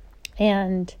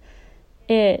 And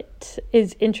it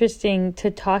is interesting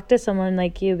to talk to someone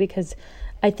like you, because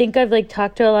I think I've like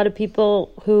talked to a lot of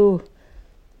people who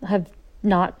have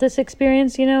not this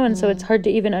experience, you know, and so it's hard to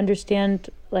even understand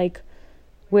like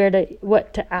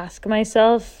what to ask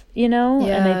myself, you know.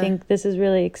 And I think this is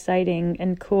really exciting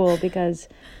and cool, because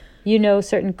you know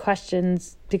certain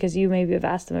questions, because you maybe have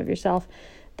asked them of yourself,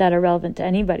 that are relevant to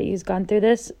anybody who's gone through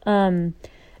this.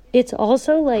 It's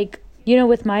also like, you know,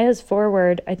 with Maya's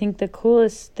foreword, I think the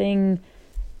coolest thing,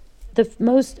 I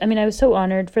was so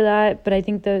honored for that, but I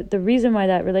think the reason why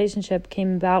that relationship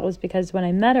came about was because when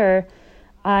I met her,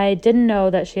 I didn't know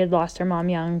that she had lost her mom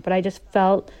young, but I just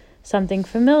felt something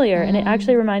familiar. And it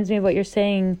actually reminds me of what you're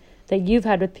saying that you've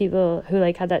had with people who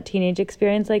like had that teenage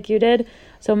experience like you did.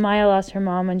 So Maya lost her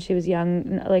mom when she was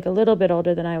young, like a little bit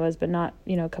older than I was, but not,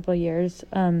 you know, a couple of years.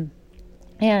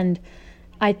 And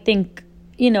I think,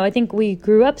 you know, I think we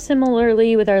grew up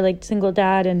similarly with our like single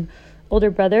dad and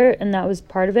older brother, and that was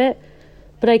part of it.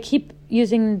 But I keep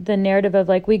using the narrative of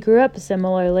like we grew up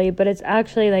similarly, but it's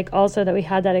actually like also that we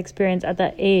had that experience at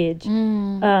that age.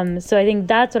 So I think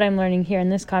that's what I'm learning here in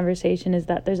this conversation, is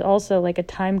that there's also like a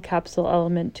time capsule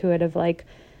element to it of like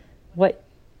what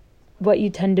you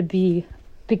tend to be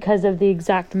because of the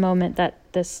exact moment that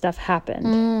this stuff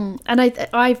happened. And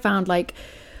I found like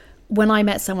when I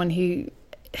met someone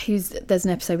there's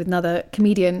an episode with another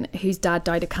comedian whose dad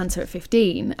died of cancer at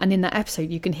 15, and in that episode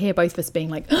you can hear both of us being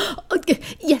like, oh,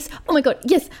 yes, oh my god,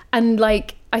 yes. And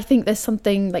like, I think there's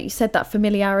something, like you said, that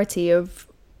familiarity of,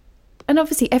 and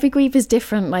obviously every grief is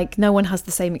different, like no one has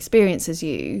the same experience as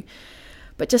you,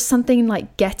 but just something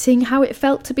like getting how it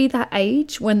felt to be that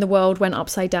age when the world went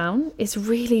upside down is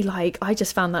really like, I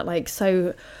just found that like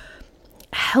so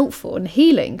helpful and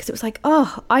healing, because it was like,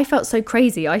 oh, I felt so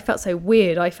crazy, I felt so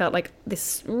weird, I felt like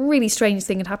this really strange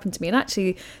thing had happened to me, and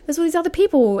actually there's all these other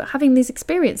people having these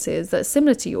experiences that are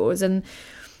similar to yours. And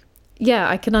yeah,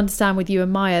 I can understand with you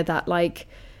and Maya that like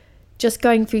just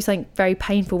going through something very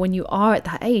painful when you are at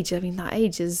that age. I mean, that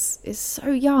age is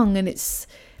so young, and it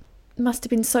must have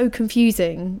been so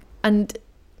confusing. And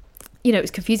you know, it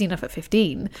was confusing enough at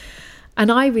 15. And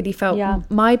I really felt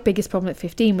my biggest problem at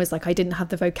 15 was like I didn't have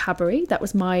the vocabulary. That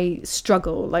was my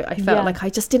struggle. Like I felt like I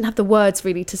just didn't have the words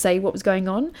really to say what was going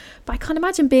on. But I can't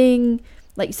imagine being,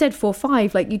 like you said, 4 or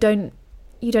 5, like you don't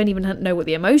even know what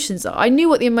the emotions are. I knew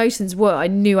what the emotions were. I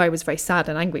knew I was very sad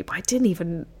and angry, but I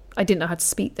didn't know how to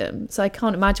speak them. So I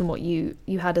can't imagine what you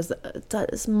had as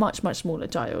a much smaller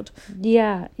child.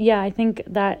 Yeah, I think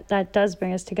that does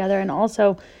bring us together. And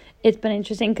also it's been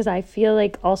interesting because I feel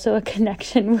like also a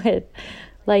connection with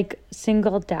like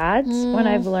single dads when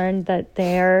I've learned that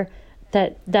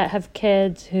that have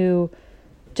kids who,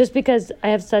 just because I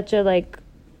have such a like,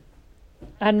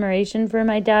 admiration for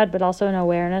my dad, but also an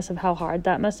awareness of how hard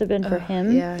that must have been for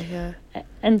him. Yeah.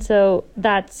 And so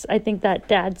I think that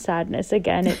dad sadness,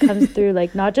 again, it comes through,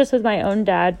 like, not just with my own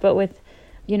dad, but with,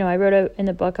 I wrote in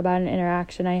the book about an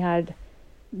interaction I had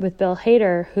with Bill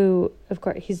Hader, who, of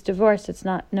course, he's divorced. It's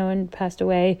not, no one passed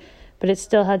away, but it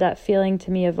still had that feeling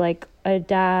to me of, like, a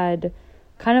dad,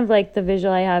 kind of like the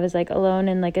visual I have is, like, alone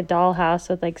in, like, a dollhouse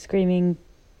with, like, screaming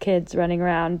kids running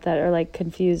around that are, like,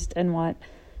 confused and want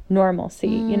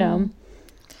normalcy,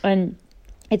 and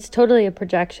it's totally a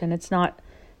projection. It's not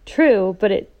true,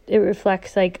 but it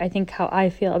reflects, like, I think how I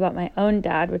feel about my own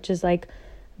dad, which is, like,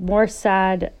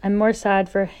 I'm more sad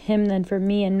for him than for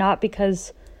me, and not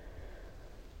because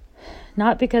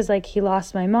like he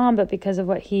lost my mom, but because of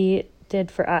what he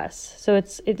did for us. So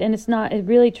it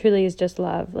really truly is just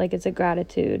love. Like, it's a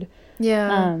gratitude.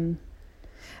 Yeah.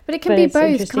 But it can be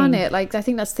both, can't it? Like, I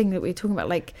think that's the thing that we're talking about.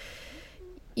 Like,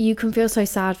 you can feel so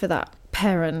sad for that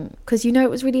parent because it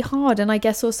was really hard. And I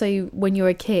guess also when you're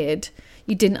a kid,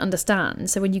 you didn't understand.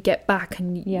 So when you get back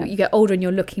and you get older and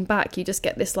you're looking back, you just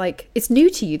get this, like, it's new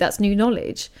to you. That's new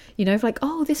knowledge, like,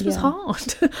 oh, this was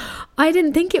hard. I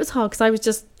didn't think it was hard because I was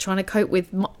just trying to cope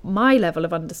with my level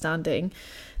of understanding.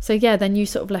 So yeah, then you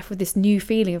sort of left with this new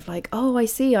feeling of, like, oh, I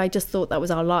see. I just thought that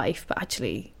was our life, but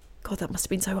actually, God, that must have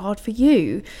been so hard for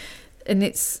you. And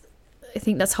I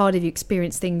think that's hard if you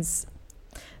experience things.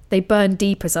 They burn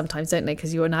deeper sometimes, don't they?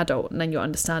 Because you're an adult and then you're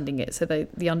understanding it. So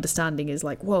the understanding is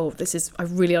like, whoa, I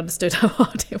really understood how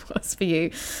hard it was for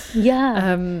you.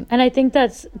 Yeah. And I think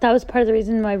that was part of the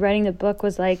reason why writing the book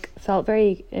was, like, felt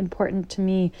very important to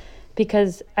me,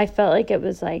 because I felt like it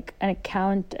was like an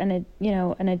account and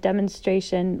a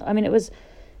demonstration. I mean, it was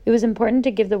important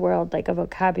to give the world, like, a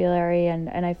vocabulary,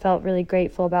 and I felt really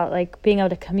grateful about, like, being able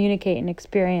to communicate an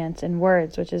experience in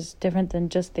words, which is different than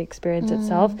just the experience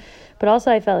itself. But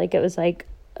also I felt like it was, like,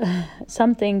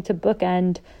 something to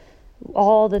bookend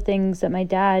all the things that my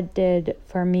dad did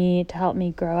for me to help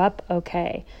me grow up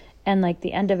okay. And, like,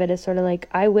 the end of it is sort of like,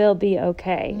 I will be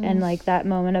okay. And, like, that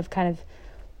moment of kind of,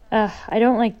 I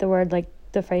don't like the word, like,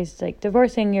 the phrase, like,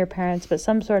 divorcing your parents, but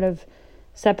some sort of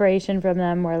separation from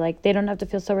them where, like, they don't have to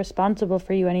feel so responsible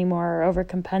for you anymore or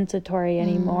overcompensatory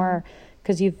anymore,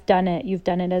 because you've done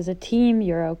it as a team.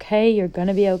 You're okay, you're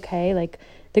gonna be okay. Like,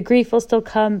 the grief will still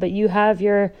come, but you have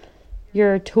your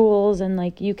tools, and,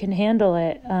 like, you can handle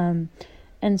it.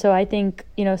 And so I think,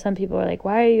 some people are like,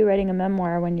 why are you writing a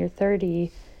memoir when you're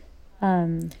 30?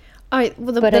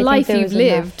 The life you've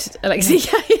lived,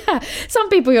 Alexia, yeah. Some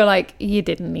people you're like, you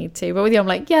didn't need to, but with you I'm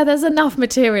like, yeah, there's enough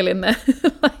material in there.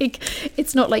 Like,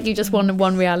 it's not like you just won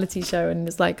one reality show and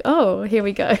it's like, oh, here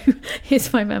we go,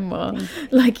 here's my memoir.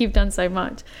 Like, you've done so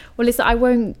much. Well, listen, I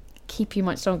won't keep you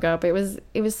much longer, but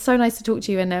it was so nice to talk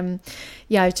to you. And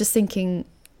I was just thinking,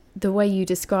 the way you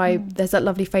describe, there's that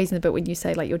lovely phrase in the book when you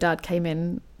say, like, your dad came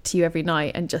in to you every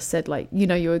night and just said, like,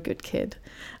 you're a good kid.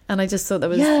 And I just thought that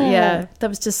was that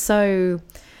was just so,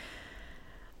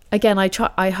 again,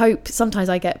 I hope sometimes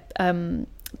I get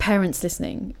parents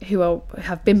listening who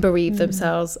have been bereaved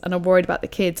themselves and are worried about the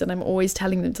kids, and I'm always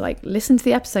telling them to, like, listen to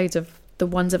the episodes of the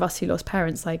ones of us who lost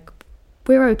parents. Like,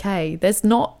 we're okay. There's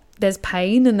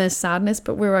pain and there's sadness,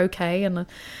 but we're okay. And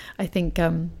I think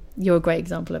you're a great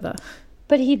example of that.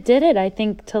 But he did it, I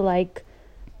think, to, like,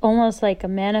 almost like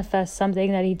manifest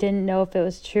something that he didn't know if it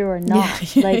was true or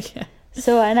not. Yeah.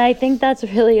 So, and I think that's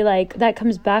really, like, that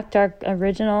comes back to our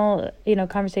original,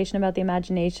 conversation about the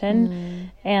imagination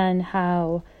and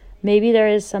how maybe there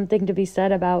is something to be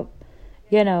said about,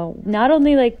 not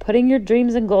only, like, putting your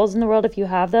dreams and goals in the world if you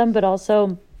have them, but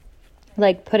also,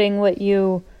 like, putting what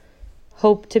you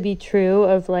hope to be true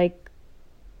of, like,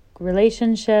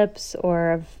 relationships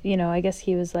or of, I guess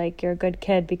he was like, you're a good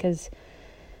kid because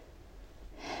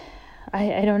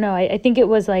I don't know. I think it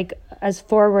was, like, as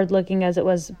forward looking as it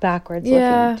was backwards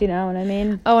looking. Do you know what I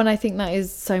mean? Oh, and I think that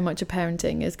is so much of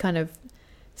parenting, is kind of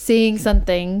seeing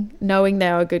something, knowing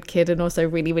they're a good kid, and also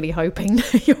really, really hoping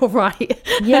you're right.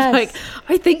 Yes. Like,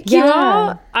 I think you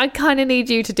are. I kind of need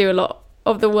you to do a lot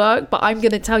of the work, but I'm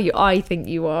going to tell you I think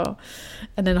you are.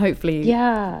 And then hopefully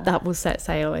that will set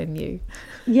sail in you.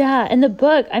 Yeah, and the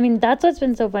book, I mean, that's what's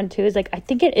been so fun too, is, like, I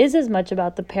think it is as much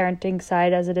about the parenting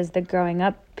side as it is the growing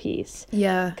up piece.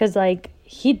 Yeah. Because, like,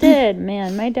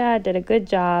 my dad did a good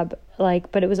job,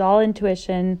 like, but it was all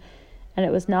intuition, and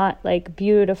it was not, like,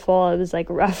 beautiful. It was, like,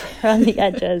 rough around the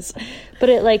edges. But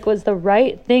it, like, was the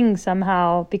right thing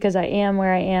somehow, because I am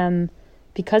where I am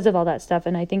because of all that stuff,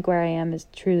 and I think where I am is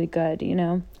truly good,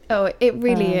 Oh, it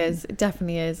really is. It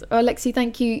definitely is. Oh, Alexi,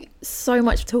 thank you so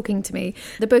much for talking to me.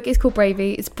 The book is called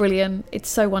Bravey. It's brilliant. It's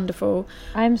so wonderful.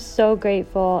 I'm so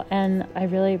grateful, and I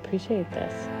really appreciate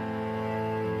this.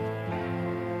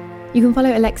 You can follow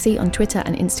Alexi on Twitter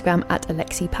and Instagram at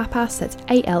Alexi Pappas, that's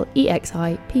ALEXIPAPPAS.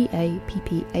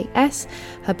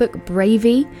 Her book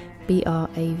Bravey,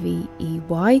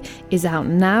 BRAVEY, is out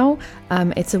now.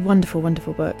 It's a wonderful,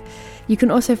 wonderful book. You can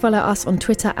also follow us on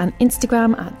Twitter and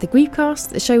Instagram at The Griefcast.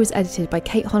 The show was edited by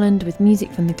Kate Holland with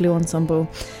music from the Glue Ensemble.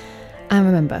 And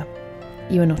remember,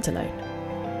 you are not alone.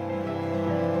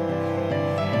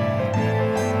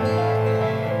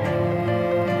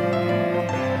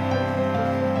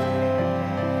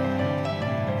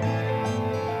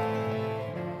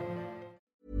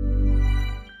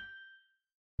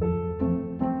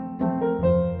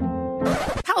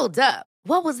 Hold up.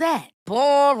 What was that?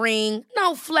 Boring.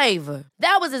 No flavor.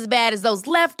 That was as bad as those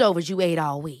leftovers you ate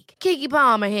all week. Keke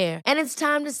Palmer here. And it's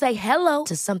time to say hello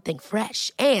to something fresh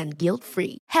and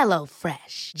guilt-free. Hello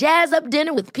Fresh. Jazz up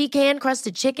dinner with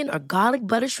pecan-crusted chicken or garlic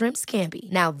butter shrimp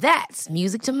scampi. Now that's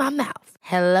music to my mouth.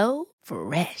 Hello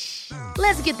Fresh.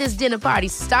 Let's get this dinner party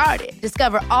started.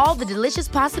 Discover all the delicious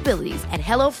possibilities at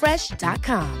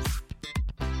HelloFresh.com.